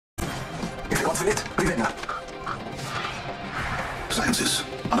God's will it, breathe in now. Science is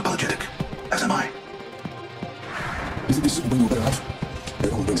unapologetic, as am I. Isn't this suit bring you a better life?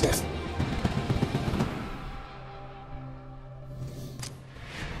 It only brings death.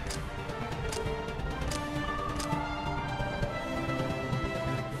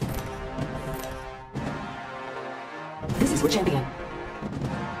 This is your champion.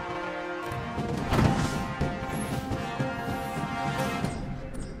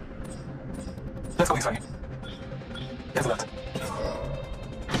 Let's go this way. Yes, alert.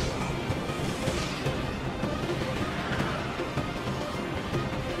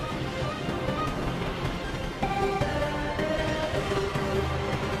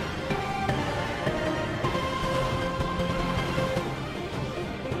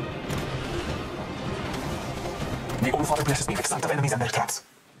 The All-Father blesses me with sight of enemies and their traps.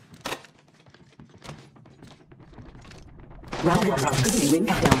 Round one, beginning ring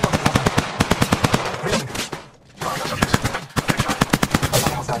countdown. Reloading. Target subjects. Get a shot.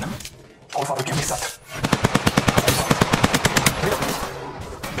 Another house down. All-Father, give me sight. Reloading.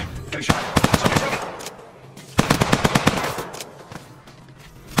 Get a shot. Subject taken.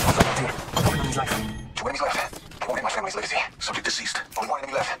 Hostile here. I'm pulling on his life. 2 enemies left. Promoting my family's legacy. Subject deceased. Only 1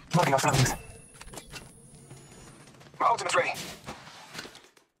 enemy left. Marking our surroundings. My ultimate's ready.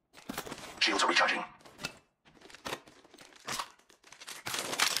 Shields are recharging.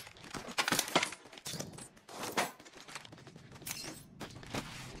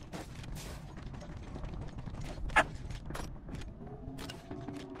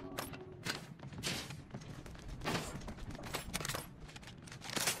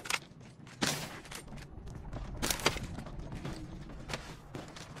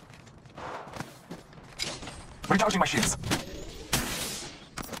 Recharging my shields.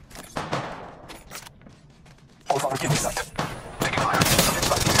 All-Father, give me sight. Taking fire. Subject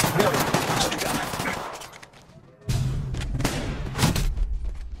spotted. Reloading. Subject down.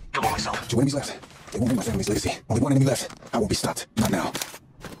 Killed one myself. 2 enemies left. They won't bring my family's legacy. Only 1 enemy left. I won't be stopped. Not now.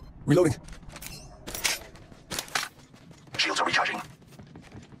 Reloading. Shields are recharging.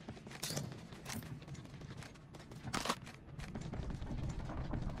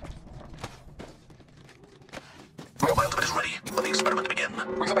 Well, my ultimate is ready. Let the experiment begin.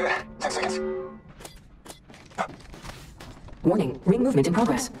 Rings away. 10 seconds. Warning, ring movement in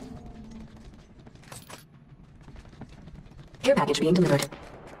progress. Care package being delivered.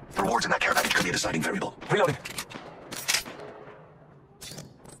 Rewards in that care package could be a deciding variable. Reloading.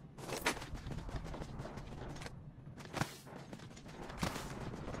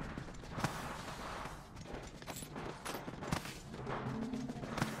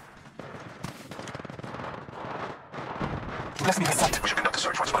 Bless me with sight. We should conduct a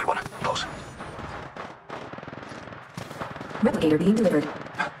search for spotted one. Close. Replicator being delivered.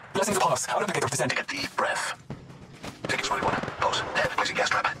 Blessings upon us. Our replicator descend. Take a deep breath. Taking spotted one. Close. Head. Placing gas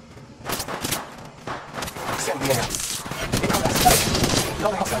trap. Scan the area. In progress.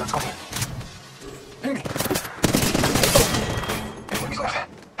 Loading hostile on Scotty. Hear me. 2 enemies left.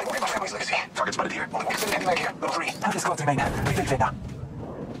 They won't get my family's legacy. Target spotted here. Only 1 enemy back here. Level 3. Half the squads remain. Refill now.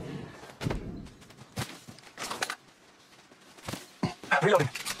 Reloading.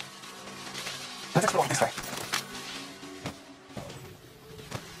 Let's explore this way.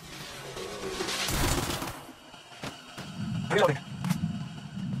 Reloading.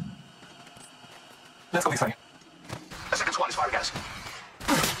 Let's go this way. A second squad is firing gas.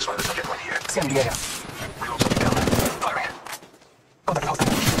 Spotted the subject right here. Scanning the area. Reload subject down. Firing. Contact the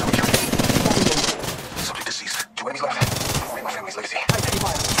hostile. Shields are recharging. Subject deceased. 2 enemies left. Promoting my family's legacy.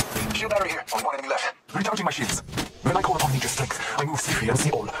 Shield battery here. Only 1 enemy left. Recharging my shields. When I call upon nature's strength, I move swiftly and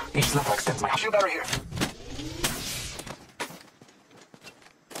see all. Each slapper extends my hand. Shield battery here.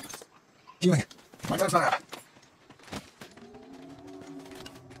 Healing. My time's not up.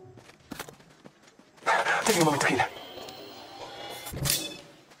 Taking a moment to heal.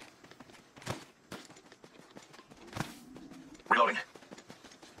 Reloading.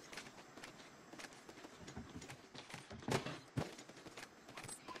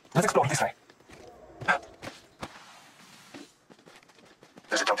 Let's explore this way.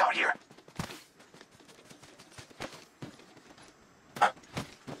 There's a jump tower here.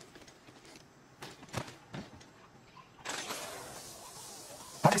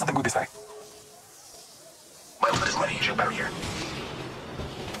 Might be something good this way. My ultimate is ready. Shield battery here.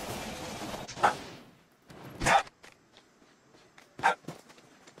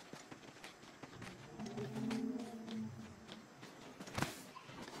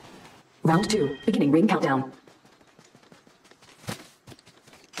 Round 2, beginning ring countdown.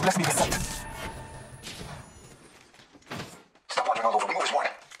 Bless me with sight. Stop wandering all over me. Move as one.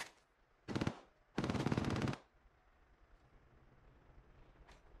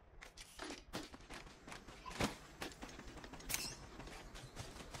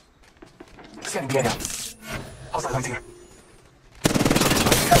 Scanning the area. Hostile lights here.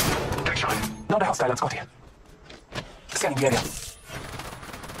 Take shot. Not a hostile, let's go here. Scanning the area.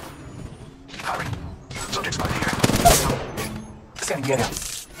 Firing. Subject spotted here. Scanning the area.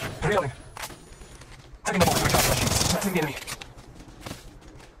 Reloading. Taking the moment to recharge machines. Matching the enemy.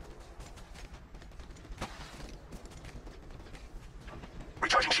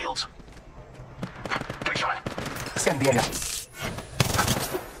 Recharging shields. Take shot. Scanning the area.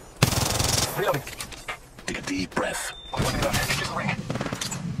 Reloading. Take a deep breath. One minute left. Just the ring.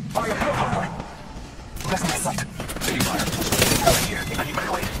 Fire, fire. Less than my sight. Taking fire. Right here. I need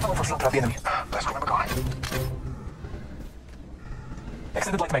medical aid. Power for slaughter of the enemy. Last remember gone.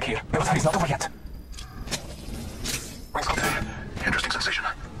 Extended light mag here. Military is not over yet. Rings contact. Interesting sensation.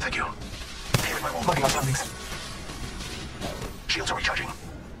 Thank you. Healing my wound. Logging our surroundings. Shields are recharging.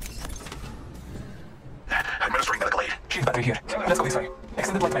 Administering medical aid. Shield battery here. Let's go this way.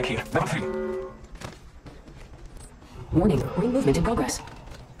 Extended light mag here. Level 3. Warning, ring movement in progress.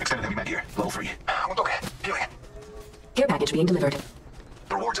 Extended heavy mag here. Level 3. Wound okay. Healing. Care package being delivered.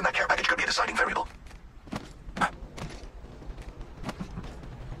 The rewards in that care package could be a deciding variable.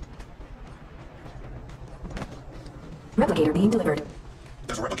 Replicator being delivered.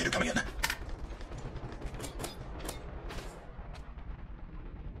 There's a replicator coming in.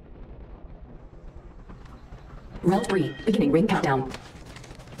 Round 3, beginning ring countdown.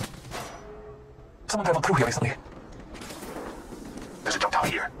 Someone traveled through here recently. There's a jump tower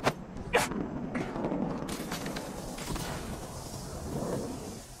here. Yeah.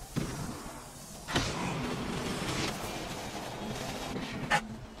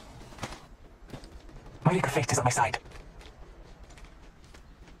 My eager fate is on my side.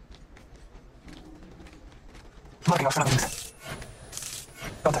 Marking our surroundings.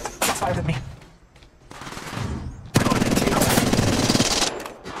 Got it. Shots fired at me.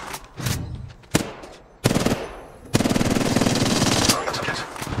 Sorry, got subjects.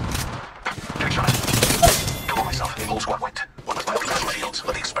 Take shot. Cover myself. Whole squad went. One must buy up the shields.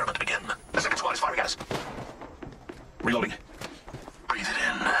 Let the experiment begin. The second squad is firing at us. Reloading. Breathe it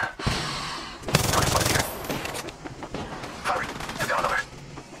in. Target spotted here. Firing. Hit down another.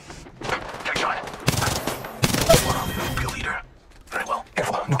 Take shot. Be a leader. Very well.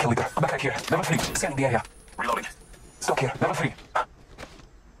 Careful. No kill leader. I'm back right here. Level 3. Scanning the area. Reloading. Stuck here. Level 3.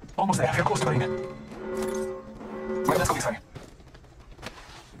 Almost there. You're close to ring. Right, let's go this way.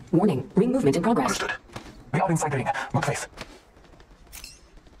 Warning, ring movement in progress. Understood. We are inside the ring. Mark face.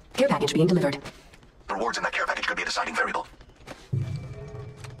 Care package being delivered. The rewards in that care package could be a deciding variable.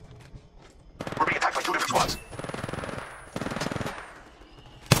 We're being attacked by 2 different squads.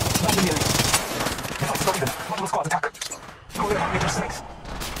 Not the enemy. The fight's not even. Multiple squads attack. Go there. Major strength.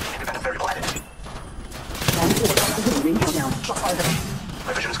 Independent variable added. Round 4, beginning ring countdown. Shots fired at me.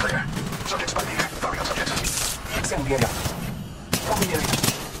 My vision is clear. Subject spotted here. Firing on subjects. Scanning the area. Robbing the area.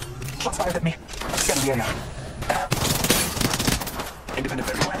 Shots fired at me. Scanning the area. Independent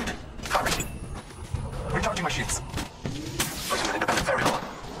variable added.